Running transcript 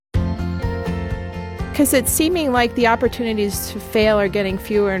because it's seeming like the opportunities to fail are getting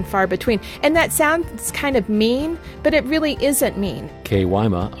fewer and far between. And that sounds kind of mean, but it really isn't mean. Kay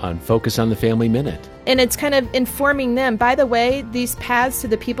Wyma on Focus on the Family Minute. And it's kind of informing them, by the way, these paths to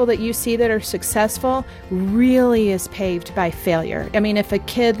the people that you see that are successful really is paved by failure. I mean, if a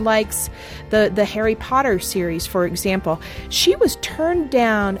kid likes the Harry Potter series, for example, she was turned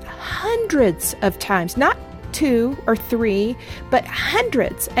down hundreds of times, not 2 or 3, but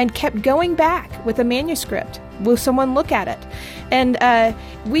hundreds, and kept going back with a manuscript. Will someone look at it? And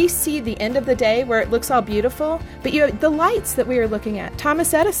we see the end of the day where it looks all beautiful, but the lights that we are looking at.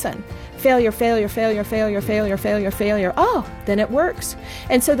 Thomas Edison, failure, failure, failure, failure, failure, failure, failure. Oh, then it works.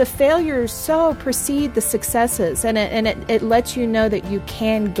 And so the failures so precede the successes, and it lets you know that you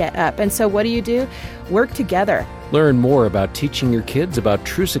can get up. And so what do? Work together. Learn more about teaching your kids about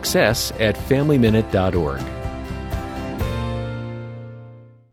true success at FamilyMinute.org.